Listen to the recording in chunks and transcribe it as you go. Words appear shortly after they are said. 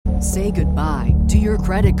Say goodbye to your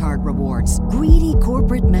credit card rewards. Greedy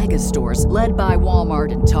corporate mega stores, led by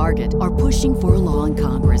Walmart and Target, are pushing for a law in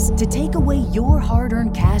Congress to take away your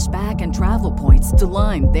hard-earned cash back and travel points to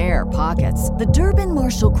line their pockets. The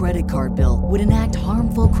Durbin-Marshall credit card bill would enact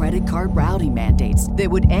harmful credit card routing mandates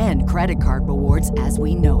that would end credit card rewards as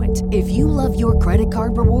we know it. If you love your credit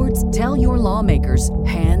card rewards, tell your lawmakers,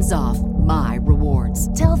 hands off my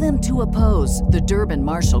rewards. Tell them to oppose the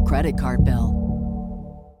Durbin-Marshall credit card bill.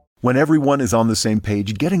 When everyone is on the same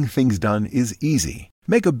page, getting things done is easy.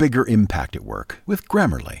 Make a bigger impact at work with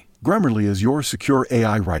Grammarly. Grammarly is your secure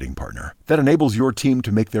AI writing partner that enables your team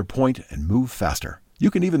to make their point and move faster.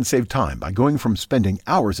 You can even save time by going from spending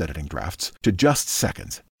hours editing drafts to just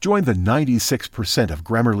seconds. Join the 96% of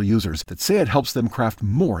Grammarly users that say it helps them craft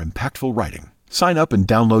more impactful writing. Sign up and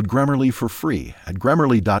download Grammarly for free at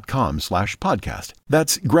Grammarly.com/podcast.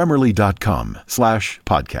 That's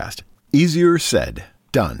Grammarly.com/podcast. Easier said,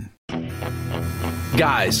 done.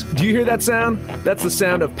 Guys, do you hear that sound? That's the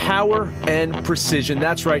sound of power and precision.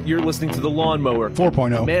 That's right, you're listening to the Lawnmower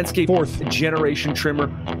 4.0. Manscaped Fourth generation trimmer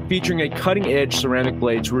featuring a cutting-edge ceramic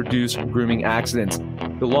blade to reduce grooming accidents.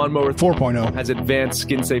 The Lawnmower 4.0 has advanced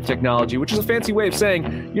skin-safe technology, which is a fancy way of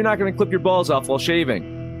saying you're not going to clip your balls off while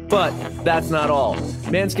shaving. But that's not all.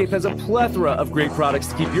 Manscaped has a plethora of great products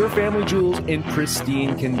to keep your family jewels in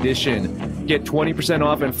pristine condition. Get 20%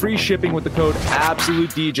 off and free shipping with the code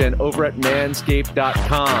AbsoluteDGen over at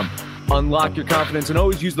manscaped.com. Unlock your confidence and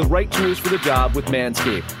always use the right tools for the job with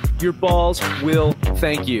Manscaped. Your balls will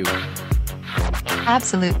thank you.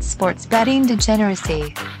 Absolute sports betting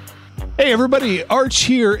degeneracy. Hey everybody, Arch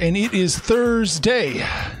here, and it is Thursday.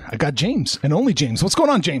 I got James, and only James. What's going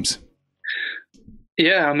on, James?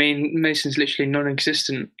 Yeah, I mean, Mason's literally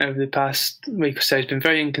non-existent over the past week or so. He's been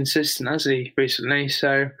very inconsistent, hasn't he, recently?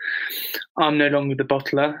 So I'm no longer the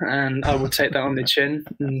bottler, and I will take that on the chin.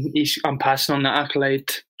 And I'm passing on that accolade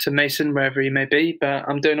to Mason, wherever he may be, but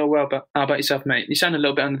I'm doing all well. But how about yourself, mate? You sound a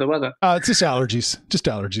little bit under the weather. It's just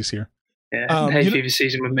allergies here. Yeah, hay fever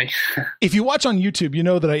season with me. If you watch on YouTube, you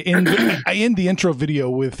know that I end the intro video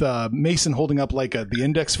with Mason holding up like the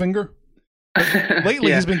index finger.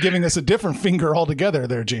 Lately, He's been giving us a different finger altogether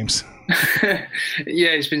there, James.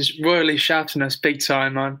 Yeah, he's been royally shouting us big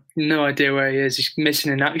time. I have no idea where he is. He's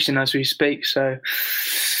missing in action as we speak. So,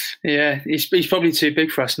 yeah, he's probably too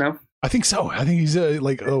big for us now. I think so. I think he's I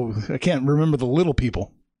can't remember the little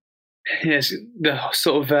people. Yes, the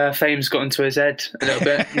sort of fame's got into his head a little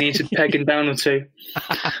bit. He needs to peg him down or two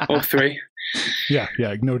or three. Yeah,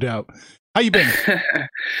 no doubt. How you been?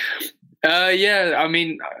 Yeah, I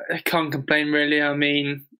mean, I can't complain really. I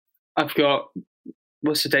mean, I've got,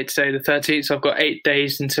 what's the date today? The 13th. So I've got 8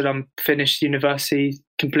 days until I'm finished university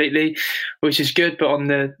completely, which is good. But on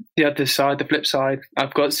the other side, the flip side,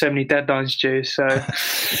 I've got so many deadlines due. So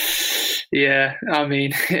yeah, I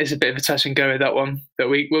mean, it's a bit of a touch and go with that one. But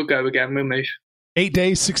we'll go again. We'll move. 8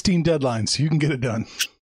 days, 16 deadlines. You can get it done.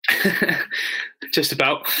 Just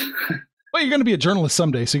about. Well, you're going to be a journalist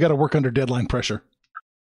someday, so you got to work under deadline pressure.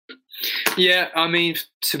 Yeah, I mean,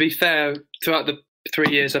 to be fair, throughout the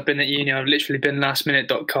 3 years I've been at uni, I've literally been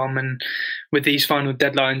lastminute.com, and with these final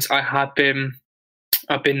deadlines, I've been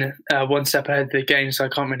one step ahead of the game, so I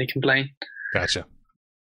can't really complain. Gotcha.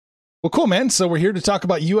 Well, cool, man. So we're here to talk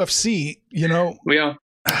about UFC. You know, we are.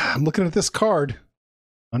 I'm looking at this card.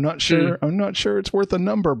 I'm not sure. I'm not sure it's worth a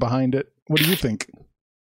number behind it. What do you think?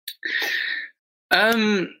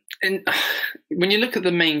 And when you look at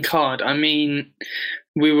the main card, I mean,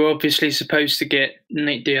 we were obviously supposed to get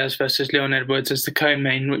Nate Diaz versus Leon Edwards as the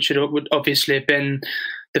co-main, which would obviously have been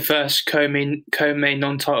the first co-main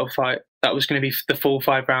non-title fight. That was going to be the full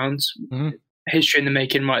 5 rounds. Mm-hmm. History in the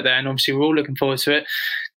making right there. And obviously we're all looking forward to it.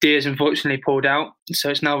 Diaz unfortunately pulled out, so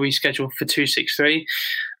it's now rescheduled for 263.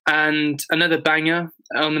 And another banger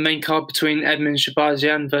on the main card between Edmund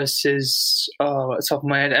Shabazian versus, at the top of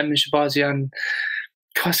my head, Edmund Shabazian.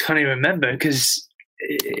 Gosh, I can't even remember because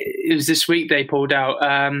it was this week they pulled out.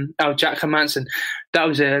 Jack Hermanson. That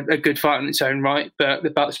was a good fight in its own right, but the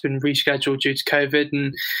bout's been rescheduled due to COVID.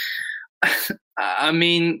 And I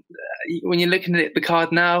mean, when you're looking at the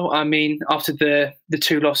card now, I mean, after the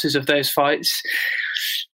 2 losses of those fights,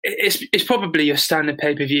 it's probably your standard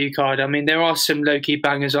pay-per-view card. I mean, there are some low-key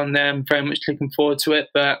bangers on there. I'm very much looking forward to it,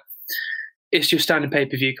 but it's your standard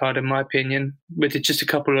pay-per-view card, in my opinion, with just a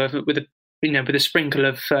couple of with a sprinkle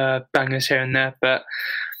of bangers here and there. But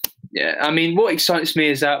yeah, I mean, what excites me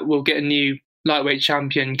is that we'll get a new lightweight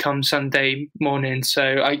champion come Sunday morning.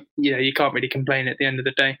 So you can't really complain at the end of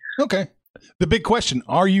the day. Okay. The big question: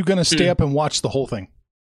 are you going to stay up and watch the whole thing?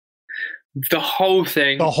 The whole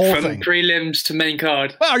thing, from prelims to main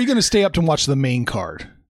card. Well, are you going to stay up to watch the main card?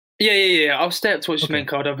 Yeah. I'll stay up to watch the main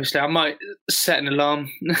card, obviously. I might set an alarm,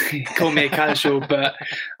 call me a casual, but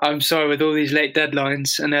I'm sorry, with all these late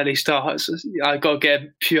deadlines and early starts, I got to get a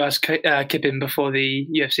few hours kipping before the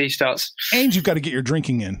UFC starts. And you've got to get your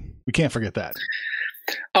drinking in. We can't forget that.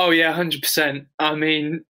 Oh, yeah, 100%. I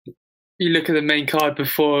mean, you look at the main card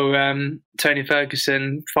before Tony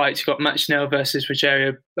Ferguson fights, you've got Matt Schnell versus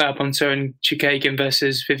Rogerio Bontorin and Chukagan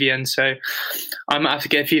versus Vivian. So I might have to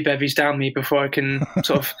get a few bevies down me before I can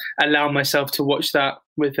sort of allow myself to watch that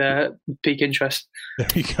with peak interest. There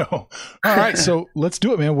you go. All right, so let's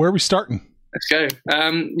do it, man. Where are we starting? Let's go.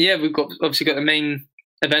 We've obviously got the main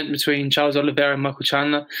event between Charles Oliveira and Michael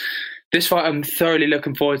Chandler. This fight I'm thoroughly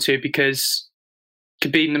looking forward to because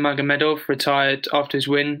Khabib Nurmagomedov retired after his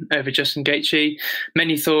win over Justin Gaethje.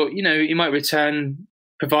 Many thought, he might return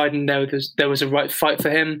providing there was a right fight for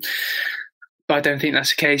him. But I don't think that's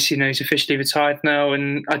the case. He's officially retired now.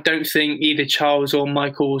 And I don't think either Charles or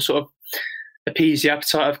Michael will sort of appease the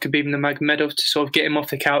appetite of Khabib Nurmagomedov to sort of get him off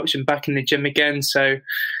the couch and back in the gym again. So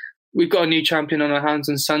we've got a new champion on our hands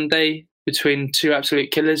on Sunday between two absolute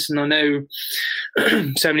killers. And I know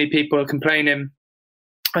so many people are complaining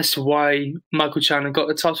as to why Michael Chandler got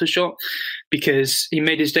the title shot, because he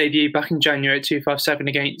made his debut back in January at 257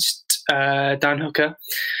 against Dan Hooker,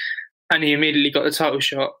 and he immediately got the title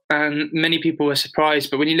shot. And many people were surprised,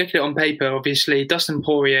 but when you look at it on paper, obviously Dustin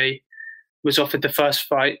Poirier was offered the first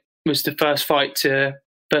fight to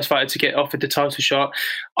get offered the title shot.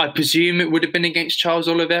 I presume it would have been against Charles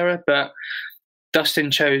Oliveira, but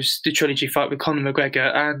Dustin chose the trilogy fight with Conor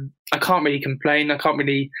McGregor, and I can't really complain. I don't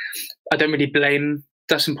really blame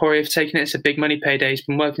Dustin Poirier for taking it. It's a big money payday. He's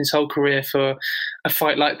been working his whole career for a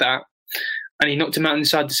fight like that, and he knocked him out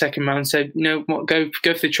inside the second round. So go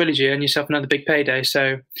for the trilogy, earn yourself another big payday.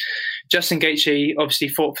 So Justin Gaethje obviously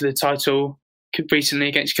fought for the title recently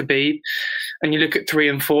against Khabib, and you look at 3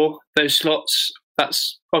 and 4, those slots,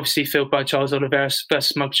 that's obviously filled by Charles Oliveira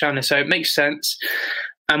versus Michael Chandler. So it makes sense.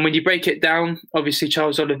 And when you break it down, obviously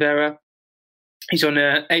Charles Oliveira, he's on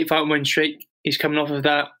an 8-fight win streak. He's coming off of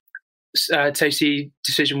that tasty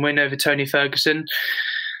decision win over Tony Ferguson,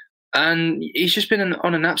 and he's just been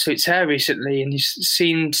on an absolute tear recently, and he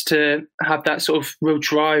seems to have that sort of real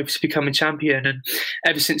drive to become a champion. And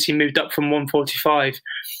ever since he moved up from 145,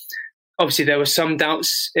 obviously there were some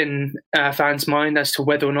doubts in fans' mind as to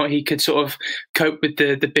whether or not he could sort of cope with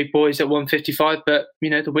the big boys at 155, but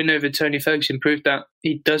the win over Tony Ferguson proved that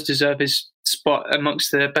he does deserve his spot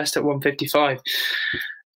amongst the best at 155.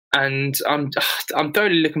 And I'm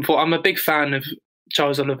thoroughly looking forward. I'm a big fan of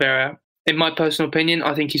Charles Oliveira. In my personal opinion,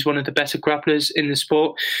 I think he's one of the better grapplers in the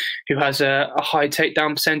sport, who has a high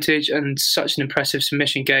takedown percentage and such an impressive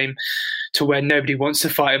submission game to where nobody wants to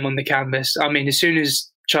fight him on the canvas. I mean, as soon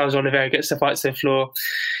as Charles Oliveira gets the fight to the floor,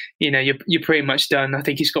 you're pretty much done. I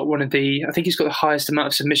think he's got the highest amount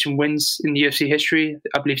of submission wins in the UFC history.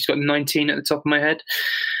 I believe he's got 19 at the top of my head.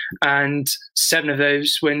 And 7 of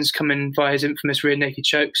those wins come in via his infamous rear naked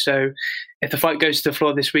choke. So if the fight goes to the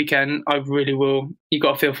floor this weekend, I really will. You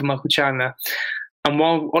got to feel for Michael Chandler. And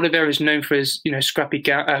while Oliveira is known for his scrappy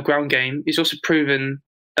ground game, he's also proven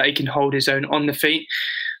that he can hold his own on the feet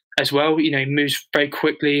as well. He moves very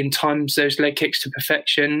quickly and times those leg kicks to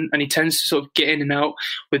perfection, and he tends to sort of get in and out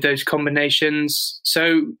with those combinations.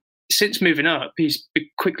 So since moving up, he's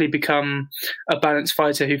quickly become a balanced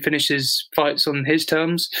fighter who finishes fights on his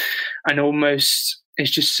terms, and almost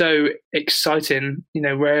it's just so exciting.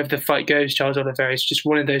 Wherever the fight goes, Charles Oliveira is just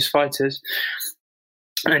one of those fighters.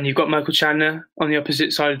 And you've got Michael Chandler on the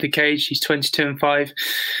opposite side of the cage. He's 22-5.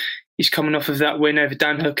 He's coming off of that win over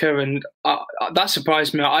Dan Hooker, and that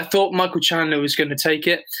surprised me. I thought Michael Chandler was going to take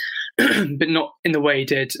it, but not in the way he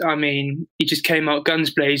did. I mean, he just came out guns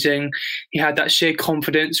blazing. He had that sheer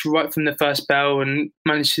confidence right from the first bell and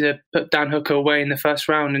managed to put Dan Hooker away in the first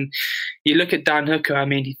round. And you look at Dan Hooker, I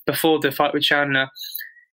mean, before the fight with Chandler,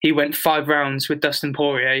 he went 5 rounds with Dustin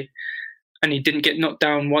Poirier, and he didn't get knocked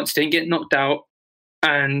down once, didn't get knocked out.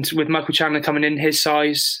 And with Michael Chandler coming in his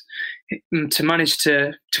size, to manage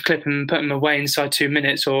to clip him and put him away inside 2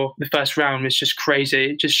 minutes or the first round was just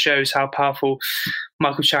crazy. It just shows how powerful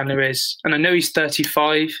Michael Chandler is. And I know he's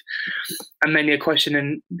 35, and many are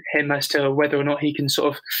questioning him as to whether or not he can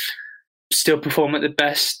sort of still perform at the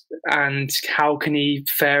best and how can he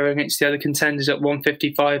fare against the other contenders at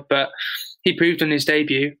 155. But he proved on his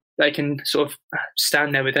debut that he can sort of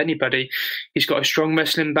stand there with anybody. He's got a strong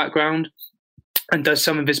wrestling background and does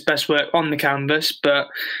some of his best work on the canvas. But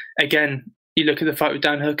again, you look at the fight with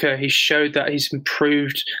Dan Hooker, he showed that he's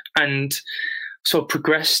improved and sort of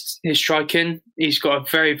progressed his striking. He's got a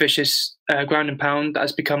very vicious ground and pound that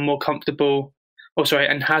has become more comfortable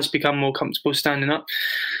and has become more comfortable standing up.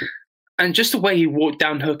 And just the way he walked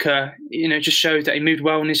down Hooker, just showed that he moved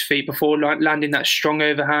well on his feet before landing that strong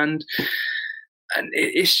overhand. And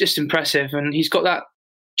it's just impressive. And he's got that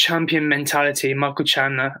champion mentality, Michael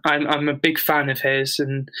Chandler. I'm a big fan of his,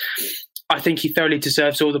 and I think he thoroughly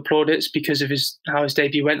deserves all the plaudits because of how his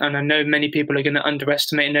debut went. And I know many people are going to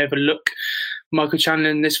underestimate and overlook Michael Chandler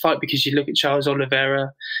in this fight because you look at Charles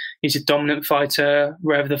Oliveira, he's a dominant fighter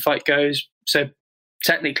wherever the fight goes. So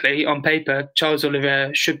technically, on paper, Charles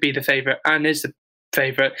Oliveira should be the favourite and is the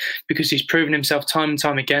favourite because he's proven himself time and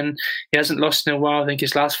time again. He hasn't lost in a while. I think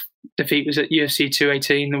his last defeat was at UFC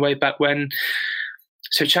 218, the way back when.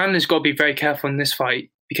 So Chandler's got to be very careful in this fight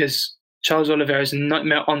because Charles Oliveira is a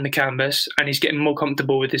nightmare on the canvas and he's getting more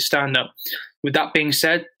comfortable with his stand-up. With that being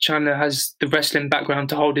said, Chandler has the wrestling background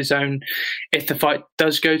to hold his own if the fight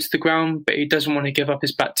does go to the ground, but he doesn't want to give up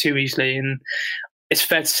his back too easily. And it's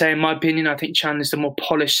fair to say, in my opinion, I think Chandler's the more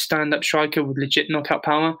polished stand-up striker with legit knockout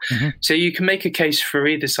power. Mm-hmm. So you can make a case for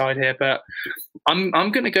either side here, but I'm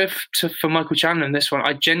going to go for Michael Chandler in this one.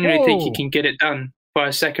 I genuinely think he can get it done by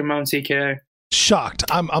a second-round TKO. Shocked.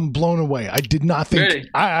 I'm blown away. I did not think. Really?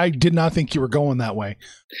 I did not think you were going that way.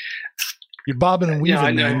 You're bobbing and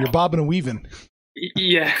weaving, man. You're bobbing and weaving.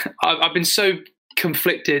 Yeah, I've been so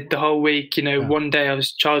conflicted the whole week. One day I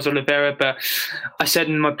was Charles Oliveira, but I said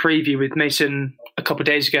in my preview with Mason a couple of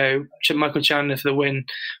days ago, Michael Chandler for the win,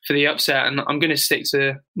 for the upset, and I'm going to stick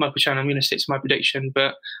to Michael Chandler. I'm going to stick to my prediction,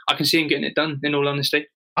 but I can see him getting it done, in all honesty.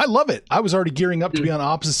 I love it. I was already gearing up to be on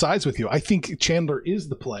opposite sides with you. I think Chandler is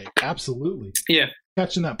the play. Absolutely. Yeah.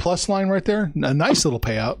 Catching that plus line right there. A nice little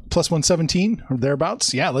payout. Plus 117 or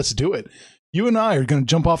thereabouts. Yeah, let's do it. You and I are going to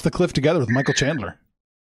jump off the cliff together with Michael Chandler.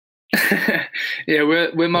 Yeah,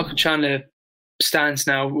 we're Michael Chandler stands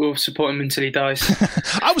now. We'll support him until he dies.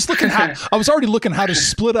 I was already looking how to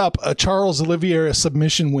split up a Charles Oliveira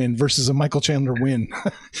submission win versus a Michael Chandler win.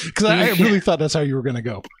 Because I really thought that's how you were going to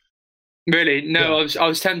go. Really? No, yeah. I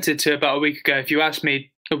was tempted to about a week ago. If you asked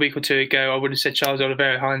me a week or two ago, I would have said Charles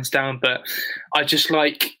Oliveira hands down. But I just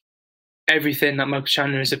like everything that Michael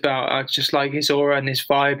Chandler is about. I just like his aura and his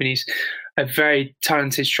vibe, and he's a very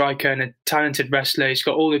talented striker and a talented wrestler. He's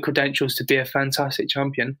got all the credentials to be a fantastic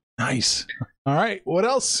champion. Nice. All right. What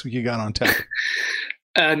else you got on tap?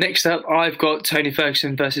 Next up, I've got Tony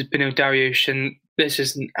Ferguson versus Beneil Dariush, and this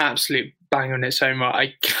is an absolute bang on its own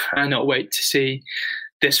right. I cannot wait to see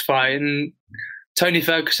this fight. And Tony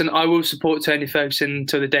Ferguson, I will support Tony Ferguson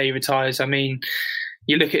until the day he retires. I mean,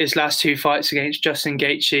 you look at his last two fights against Justin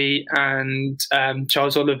Gaethje and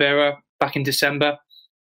Charles Oliveira back in December.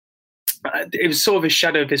 It was sort of a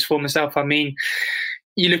shadow of his former self. I mean,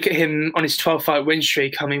 you look at him on his 12-fight win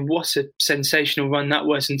streak. I mean, what a sensational run that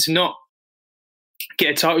was. And to not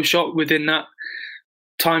get a title shot within that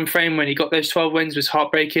time frame when he got those 12 wins was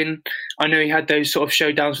heartbreaking. I know he had those sort of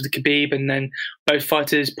showdowns with Khabib, and then both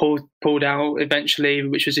fighters pulled out eventually,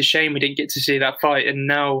 which was a shame. We didn't get to see that fight, and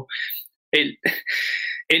now it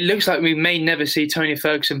looks like we may never see Tony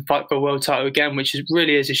Ferguson fight for a world title again, which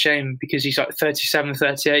really is a shame because he's like 37,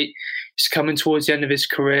 38. He's coming towards the end of his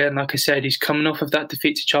career, and like I said, he's coming off of that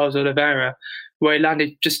defeat to Charles Oliveira, where he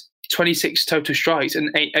landed just 26 total strikes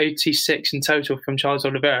and 86 in total from Charles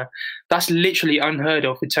Oliveira. That's literally unheard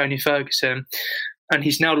of with Tony Ferguson. And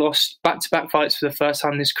he's now lost back-to-back fights for the first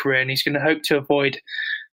time in his career, and he's going to hope to avoid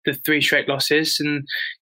the 3 straight losses. And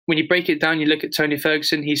when you break it down, you look at Tony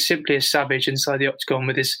Ferguson, he's simply a savage inside the octagon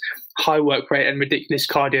with his high work rate and ridiculous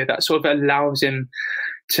cardio that sort of allows him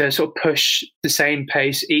to sort of push the same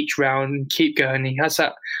pace each round and keep going. He has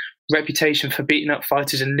that reputation for beating up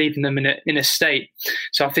fighters and leaving them in a state.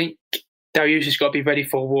 So I think Dariush has got to be ready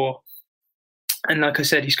for war. And like I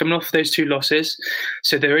said, he's coming off those 2 losses,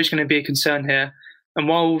 so there is going to be a concern here. And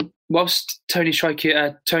whilst Tony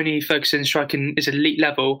Ferguson striking is elite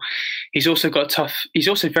level, he's also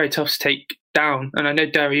very tough to take down. And I know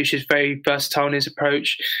Dariush is very versatile in his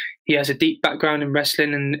approach. He has a deep background in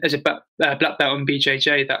wrestling and as a black belt on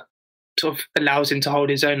BJJ that sort of allows him to hold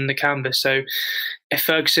his own on the canvas. So if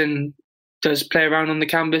Ferguson does play around on the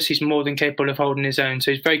canvas, he's more than capable of holding his own.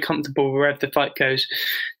 So he's very comfortable wherever the fight goes.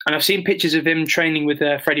 And I've seen pictures of him training with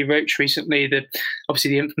Freddie Roach recently,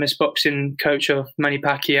 obviously the infamous boxing coach of Manny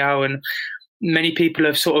Pacquiao. And many people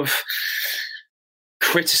have sort of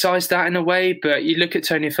criticised that in a way. But you look at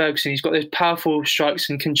Tony Ferguson, he's got those powerful strikes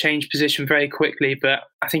and can change position very quickly. But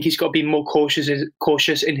I think he's got to be more cautious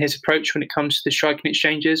in his approach when it comes to the striking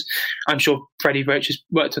exchanges. I'm sure Freddie Roach has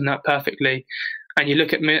worked on that perfectly. And you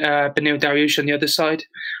look at Beneil Dariush on the other side,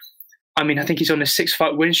 I mean, I think he's on a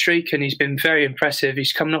 6-fight win streak, and he's been very impressive.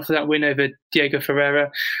 He's coming off of that win over Diego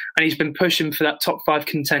Ferreira, and he's been pushing for that top 5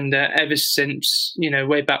 contender ever since,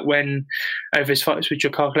 way back when, over his fights with Joe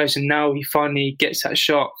Carlos, and now he finally gets that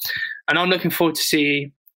shot. And I'm looking forward to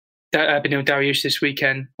see Beneil Dariush this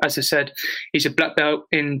weekend. As I said, he's a black belt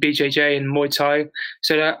in BJJ and Muay Thai.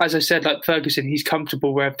 So as I said, like Ferguson, he's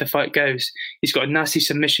comfortable wherever the fight goes. He's got a nasty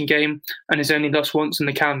submission game and has only lost once on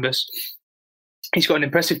the canvas. He's got an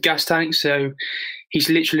impressive gas tank, so he's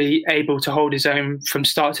literally able to hold his own from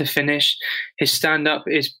start to finish. His stand-up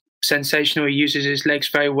is sensational. He uses his legs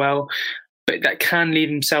very well, but that can leave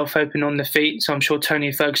himself open on the feet. So I'm sure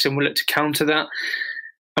Tony Ferguson will look to counter that.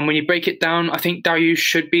 And when you break it down, I think Dariush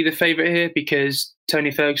should be the favourite here because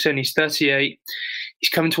Tony Ferguson, he's 38. He's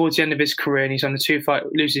coming towards the end of his career and he's on a 2-fight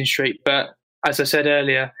losing streak. But as I said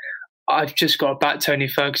earlier, I've just got to back Tony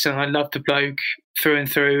Ferguson. I love the bloke through and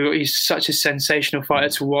through. He's such a sensational fighter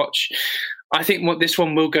to watch. I think this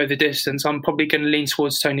one will go the distance. I'm probably going to lean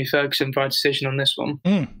towards Tony Ferguson for a decision on this one.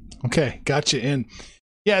 Okay, gotcha. And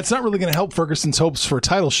yeah, it's not really going to help Ferguson's hopes for a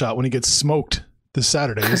title shot when he gets smoked this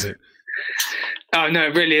Saturday, is it? Oh, no,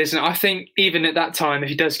 it really isn't. I think even at that time, if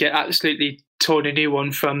he does get absolutely torn a new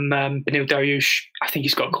one from Beneil Dariush, I think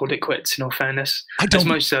he's got to call it quits, in all fairness. As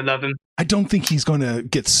much as I love him. I don't think he's going to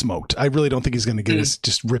get smoked. I really don't think he's going to get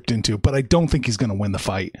just ripped into, but I don't think he's going to win the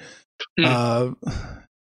fight. Beneil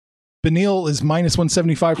is minus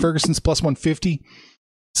 175, Ferguson's plus 150.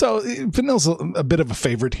 So Beneil's a bit of a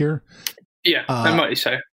favorite here. Yeah, I might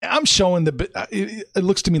say. I'm showing it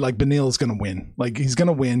looks to me like Beneil is going to win. Like he's going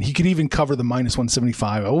to win. He could even cover the minus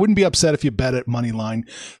 175. I wouldn't be upset if you bet at money line,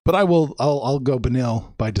 but I'll go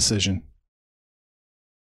Beneil by decision.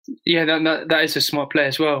 Yeah, that is a smart play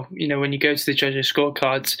as well. When you go to the judges'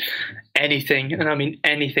 scorecards, anything, and I mean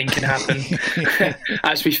anything, can happen,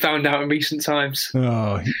 as we found out in recent times.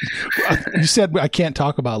 Oh, you said I can't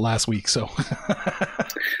talk about last week, so.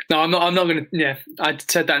 No, I'm not going to. Yeah, I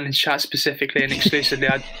said that in the chat specifically and exclusively.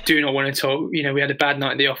 I do not want to talk. We had a bad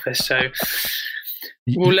night at the office, so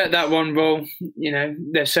we'll let that one roll.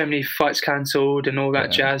 There's so many fights cancelled and all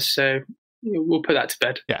that jazz, so. We'll put that to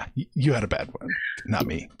bed. Yeah, you had a bad one, not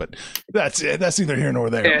me. But that's neither here nor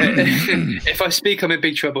there. Yeah. If I speak, I'm in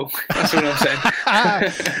big trouble. That's what I'm saying. All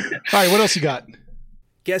right, what else you got?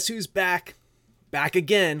 Guess who's back? Back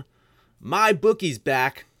again. My bookie's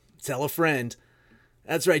back. Tell a friend.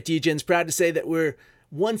 That's right, DJ's proud to say that we're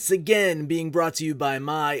once again being brought to you by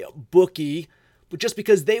my bookie. But just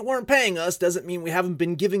because they weren't paying us doesn't mean we haven't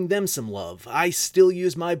been giving them some love. I still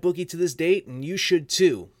use my bookie to this date, and you should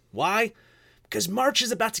too. Why? Because March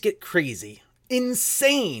is about to get crazy,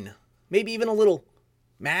 insane, maybe even a little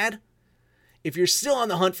mad. If you're still on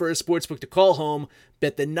the hunt for a sportsbook to call home,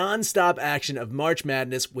 bet the non-stop action of March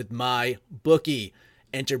Madness with my bookie.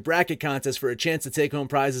 Enter bracket contests for a chance to take home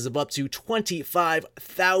prizes of up to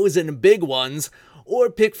 25,000 big ones, or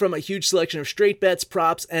pick from a huge selection of straight bets,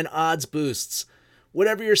 props, and odds boosts.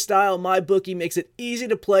 Whatever your style, my bookie makes it easy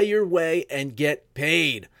to play your way and get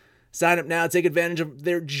paid. Sign up now, take advantage of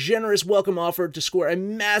their generous welcome offer to score a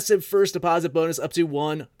massive first deposit bonus up to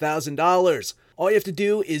 $1,000. All you have to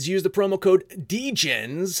do is use the promo code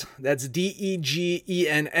DEGENS, that's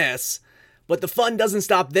DEGENS, but the fun doesn't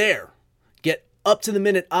stop there. Get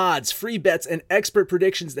up-to-the-minute odds, free bets, and expert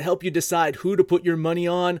predictions to help you decide who to put your money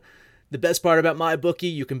on. The best part about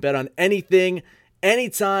MyBookie, you can bet on anything,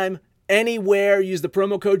 anytime, anywhere. Use the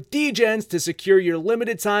promo code DEGENS to secure your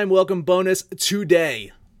limited time welcome bonus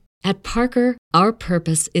today. At Parker, our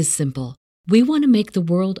purpose is simple. We want to make the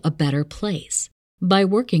world a better place by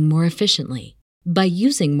working more efficiently, by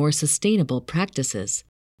using more sustainable practices,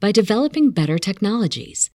 by developing better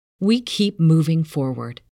technologies. We keep moving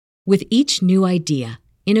forward. With each new idea,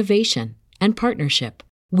 innovation, and partnership,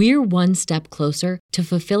 we're one step closer to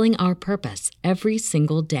fulfilling our purpose every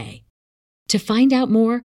single day. To find out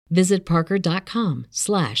more, visit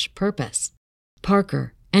parker.com/purpose.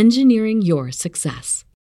 Parker, engineering your success.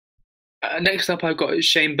 Next up, I've got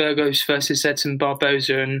Shane Burgos versus Edson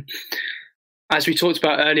Barboza. And as we talked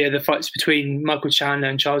about earlier, the fights between Michael Chandler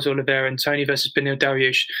and Charles Oliveira and Tony versus Beneil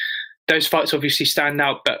Dariush, those fights obviously stand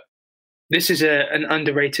out, but this is an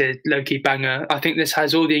underrated low-key banger. I think this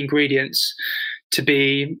has all the ingredients to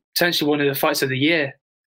be potentially one of the fights of the year,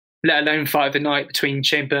 let alone fight of the night between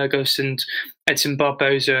Shane Burgos and Edson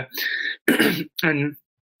Barboza. And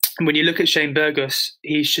when you look at Shane Burgos,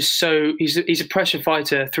 he's a pressure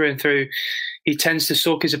fighter through and through. He tends to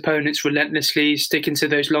stalk his opponents relentlessly, sticking to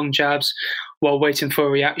those long jabs while waiting for a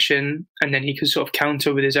reaction, and then he can sort of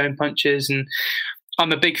counter with his own punches. And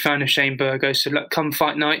I'm a big fan of Shane Burgos. So come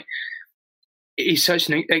fight night, he's such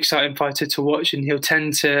an exciting fighter to watch, and he'll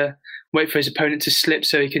tend to wait for his opponent to slip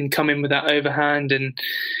so he can come in with that overhand. And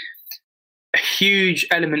a huge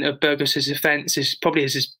element of Burgos' defense is probably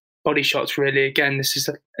his body shots, really. Again, this is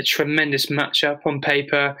a tremendous matchup on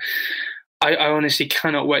paper. I honestly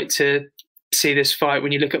cannot wait to see this fight.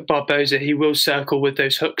 When you look at Barboza, he will circle with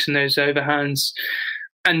those hooks and those overhands.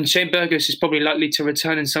 And Shane Burgos is probably likely to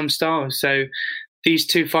return in some style. So these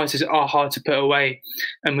two fighters are hard to put away.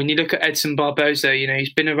 And when you look at Edson Barboza,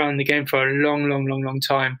 he's been around the game for a long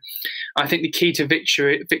time. I think the key to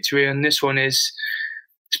victory on this one is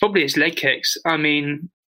it's probably his leg kicks. I mean,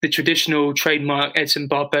 the traditional trademark Edson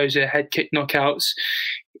Barboza head kick knockouts.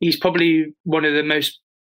 He's probably one of the most,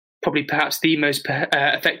 probably perhaps the most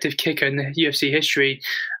effective kicker in the UFC history.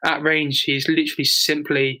 At range, he's literally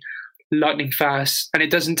simply lightning fast, and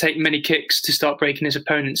it doesn't take many kicks to start breaking his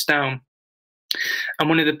opponents down. And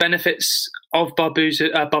one of the benefits of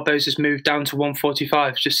Barboza's move down to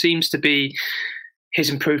 145 just seems to be his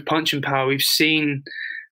improved punching power. We've seen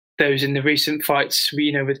those in the recent fights,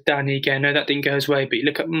 with Danny again. I know that didn't go his way, but you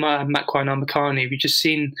look at Makwan Amakani, we've just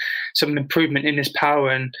seen some improvement in his power,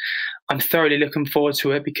 and I'm thoroughly looking forward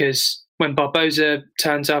to it, because when Barboza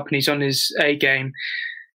turns up and he's on his A game,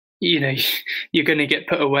 you're going to get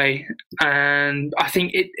put away. And I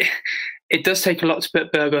think it does take a lot to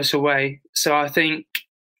put Burgos away. So I think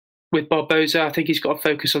with Barboza, I think he's got to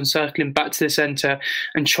focus on circling back to the centre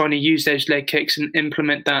and trying to use those leg kicks and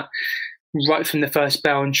implement that right from the first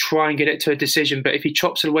bell and try and get it to a decision. But if he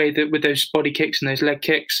chops it away with those body kicks and those leg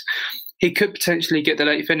kicks, he could potentially get the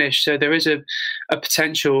late finish. So there is a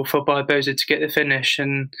potential for Barboza to get the finish.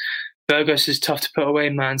 And Burgos is tough to put away,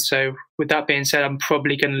 man. So with that being said, I'm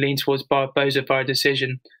probably going to lean towards Barboza by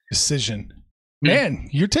decision. Man,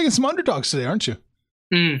 you're taking some underdogs today, aren't you?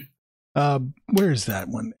 Mm. Where is that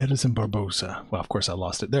one? Edison Barboza. Well, of course I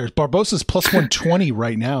lost it. There's Barboza's plus 120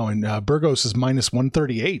 right now, and Burgos is minus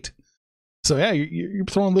 138. So yeah, you're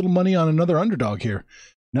throwing a little money on another underdog here.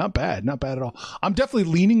 Not bad at all. I'm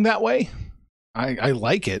definitely leaning that way. I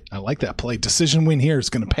like it. I like that play. Decision win here is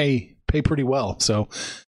going to pay pretty well. So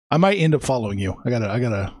I might end up following you. I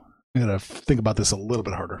gotta think about this a little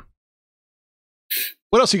bit harder.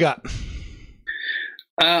 What else you got?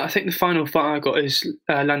 I think the final fight I got is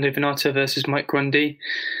Lando Venata versus Mike Grundy.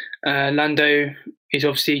 Lando is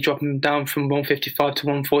obviously dropping down from 155 to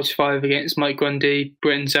 145 against Mike Grundy,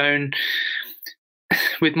 Britain's own.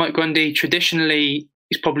 With Mike Grundy, traditionally,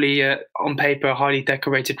 he's probably on paper a highly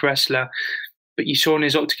decorated wrestler, but you saw in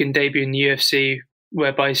his Octagon debut in the UFC,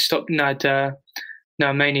 whereby he stopped Nadia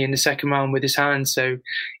Naimani in the second round with his hands. So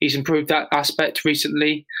he's improved that aspect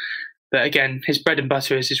recently. But again, his bread and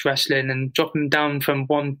butter is his wrestling, and dropping down from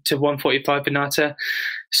 1 to 145 Venata,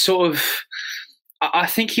 I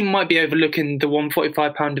think he might be overlooking the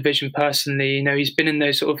 145-pound division personally. He's been in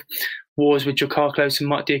those sort of wars with Jakar Close and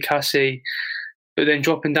Mark Diakasi, but then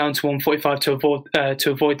dropping down to 145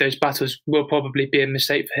 to avoid those battles will probably be a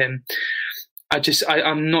mistake for him.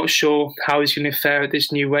 I'm not sure how he's going to fare at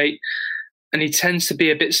this new weight, and he tends to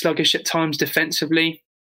be a bit sluggish at times defensively.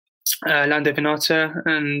 Lando Venata,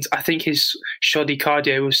 and I think his shoddy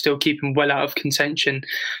cardio will still keep him well out of contention.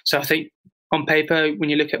 So I think on paper,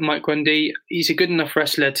 when you look at Mike Grundy, he's a good enough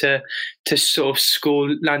wrestler to sort of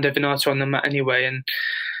school Lando Venata on the mat anyway. And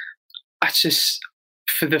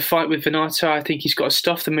for the fight with Venata, I think he's got to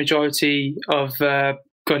stuff the majority of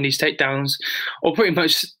Grundy's takedowns, or pretty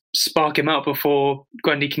much spark him out before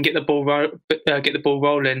Grundy can get the ball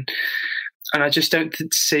rolling. And I just don't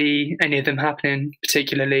see any of them happening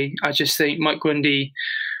particularly. I just think Mike Grundy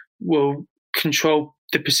will control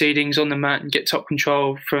the proceedings on the mat and get top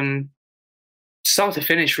control from start to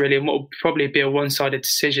finish, really, and what will probably be a one-sided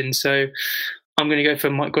decision. So I'm going to go for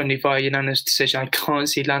Mike Grundy via unanimous decision. I can't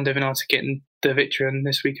see Lando Venata getting the victory on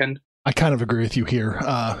this weekend. I kind of agree with you here.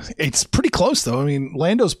 It's pretty close, though. I mean,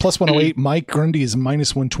 Lando's plus 108, Mike Grundy is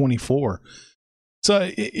minus 124. So,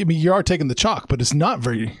 I mean, you are taking the chalk, but it's not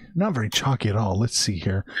very chalky at all. Let's see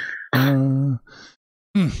here. I'm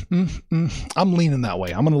leaning that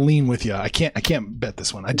way. I'm going to lean with you. I can't bet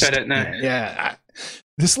this one. I don't know. Yeah.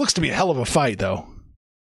 This looks to be a hell of a fight, though.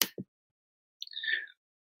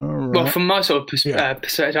 Right. Well, from my sort of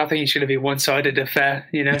perspective, I think it's going to be a one-sided affair.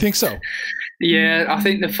 You think so? Yeah, I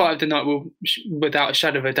think the fight of the night will, without a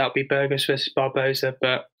shadow of a doubt, be Burgos versus Barboza,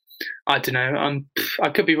 but I don't know. I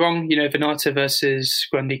could be wrong. Venata versus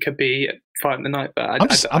Grundy could be fight of the night,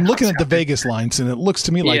 but I'm looking at the Vegas lines, and it looks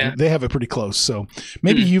to me like they have it pretty close. So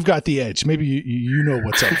maybe you've got the edge. Maybe you know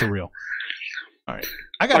what's up for real. All right,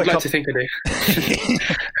 I'd like to think I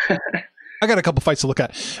do. I got a couple fights to look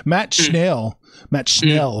at. Matt Schnell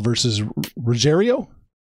versus Rogerio.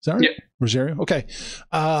 that right? Yep. Rosario. Okay.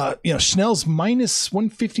 Schnell's minus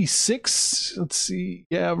 156. Let's see.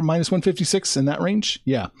 Yeah, minus 156 in that range.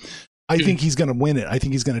 Yeah. I think he's going to win it. I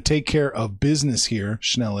think he's going to take care of business here.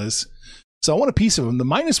 Schnell is. So I want a piece of him. The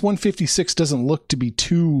minus 156 doesn't look to be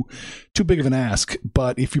too big of an ask,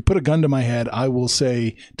 but if you put a gun to my head, I will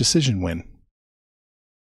say decision win.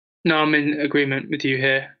 No, I'm in agreement with you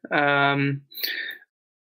here.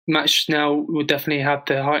 Matt Schnell will definitely have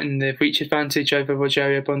the height and the reach advantage over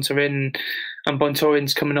Rogerio Bontorin, and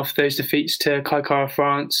Bontorin's coming off those defeats to Kai Kara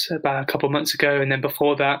France about a couple of months ago, and then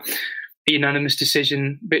before that, a unanimous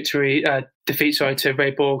decision defeat to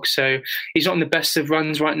Ray Borg. So he's not in the best of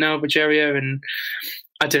runs right now, Rogerio, and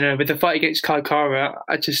I don't know, with the fight against Kai Kara,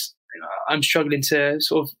 I'm struggling to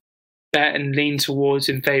sort of bet and lean towards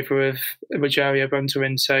in favour of Rogerio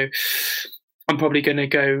Bontorin. So I'm probably going to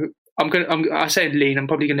go. I say lean. I'm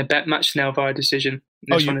probably going to bet Matt Schnell via decision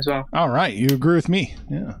in this one as well. All right, you agree with me?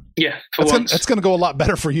 Yeah. Yeah. That's going to go a lot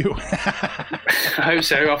better for you. I hope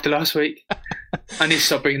so. After last week, I need to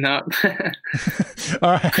stop bringing that up.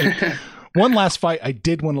 All right. One last fight I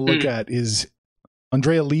did want to look at is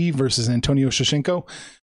Andrea Lee versus Antonio Shevchenko.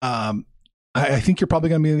 I think you're probably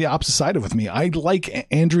going to be on the opposite side of with me. I like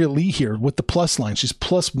Andrea Lee here with the plus line. She's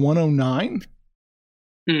plus 109.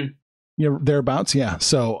 Thereabouts. Yeah.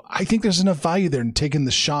 So I think there's enough value there in taking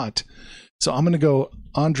the shot. So I'm going to go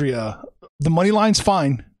Andrea. The money line's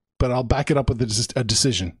fine, but I'll back it up with a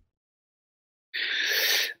decision.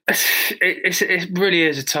 It really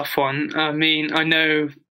is a tough one. I mean, I know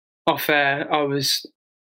off air I was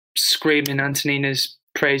screaming Antonina's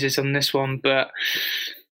praises on this one, but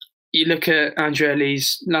you look at Andrea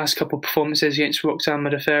Lee's last couple of performances against Roxanne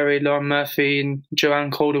Modafferi, Lauren Murphy, and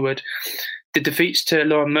Joanne Calderwood. The defeats to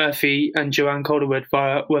Lauren Murphy and Joanne Calderwood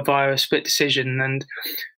were via a split decision. And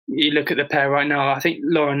you look at the pair right now, I think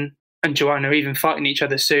Lauren and Joanne are even fighting each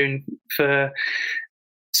other soon for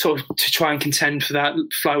sort of to try and contend for that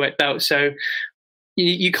flyweight belt. So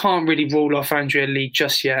you can't really rule off Andrea Lee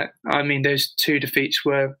just yet. I mean, those two defeats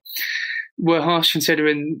were harsh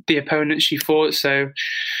considering the opponent she fought. So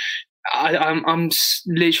I'm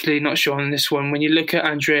literally not sure on this one. When you look at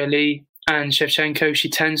Andrea Lee and Shevchenko, she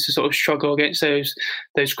tends to sort of struggle against those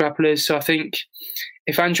grapplers. So I think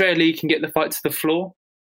if Andrea Lee can get the fight to the floor,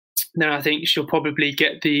 then I think she'll probably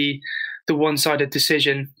get the one-sided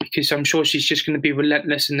decision, because I'm sure she's just going to be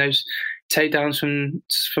relentless in those takedowns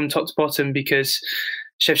from top to bottom, because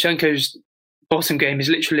Shevchenko's bottom game is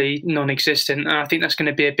literally non-existent. And I think that's going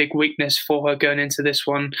to be a big weakness for her going into this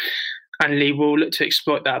one. And Lee will look to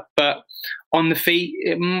exploit that. But on the feet,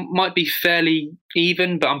 it might be fairly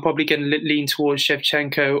even, but I'm probably going to lean towards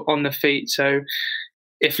Shevchenko on the feet. So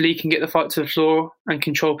if Lee can get the fight to the floor and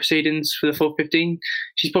control proceedings for the full 15,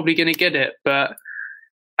 she's probably going to get it. But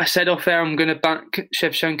I said off air I'm going to back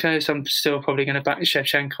Shevchenko, so I'm still probably going to back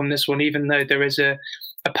Shevchenko on this one, even though there is a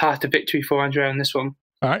path to victory for Andrea on this one.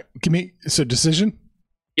 All right. Decision?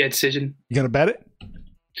 Yeah, decision. You going to bet it?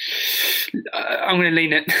 I'm going to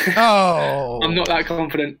lean it. Oh. I'm not that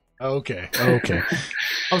confident. Okay. I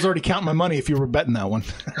was already counting my money if you were betting that one.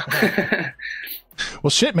 Well,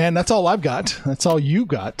 shit, man. That's all I've got. That's all you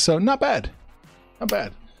got. So not bad. Yeah,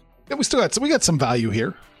 we got some value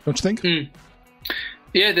here, don't you think?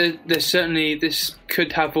 Yeah, there's certainly, this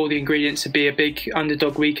could have all the ingredients to be a big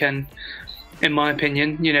underdog weekend, in my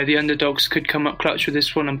opinion. You know, the underdogs could come up clutch with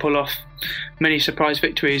this one and pull off many surprise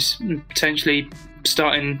victories, potentially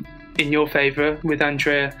starting in your favour with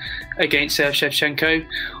Andrea against Shevchenko,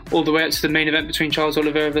 all the way up to the main event between Charles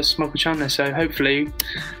Oliveira versus Michael Chandler. So hopefully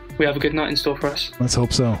we have a good night in store for us. Let's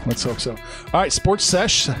hope so. All right, Sports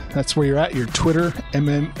Sesh, that's where you're at. Your Twitter,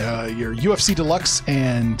 your UFC Deluxe,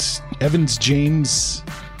 and Evans James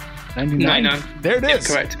 99. There it is.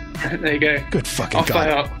 Yeah, correct. There you go. Good fucking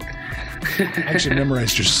God. I actually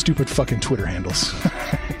memorized your stupid fucking Twitter handles.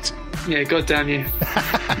 Yeah, God damn you.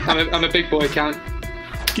 I'm a big boy, Count.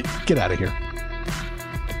 Get out of here.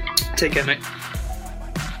 Take care, mate.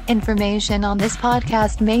 Information on this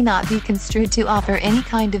podcast may not be construed to offer any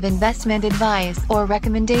kind of investment advice or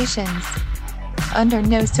recommendations. Under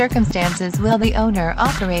no circumstances will the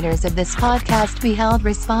owner-operators of this podcast be held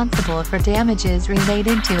responsible for damages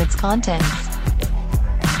related to its contents.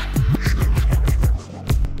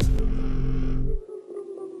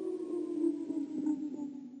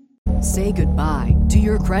 say goodbye to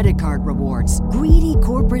your credit card rewards. Greedy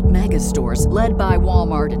corporate mega stores, led by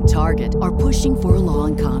Walmart and Target, are pushing for a law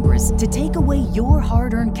in Congress to take away your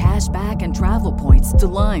hard-earned cash back and travel points to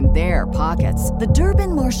line their pockets. The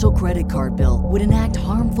Durbin-Marshall credit card bill would enact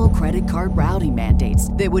harmful credit card routing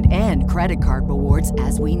mandates that would end credit card rewards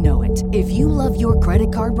as we know it. If you love your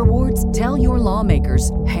credit card rewards, tell your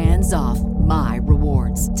lawmakers, hands off my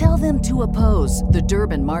rewards. Tell them to oppose the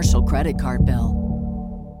Durbin-Marshall credit card bill.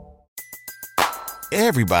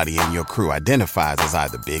 Everybody in your crew identifies as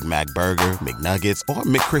either Big Mac Burger, McNuggets, or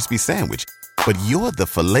McCrispy Sandwich. But you're the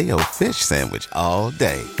Filet-O-Fish Sandwich all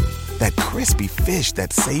day. That crispy fish,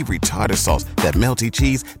 that savory tartar sauce, that melty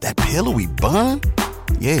cheese, that pillowy bun.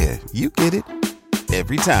 Yeah, you get it.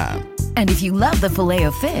 Every time. And if you love the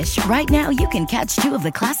Filet-O-Fish, right now you can catch two of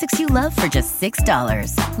the classics you love for just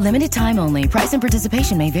 $6. Limited time only. Price and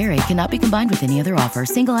participation may vary. Cannot be combined with any other offer.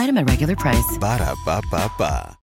 Single item at regular price. Ba-da-ba-ba-ba.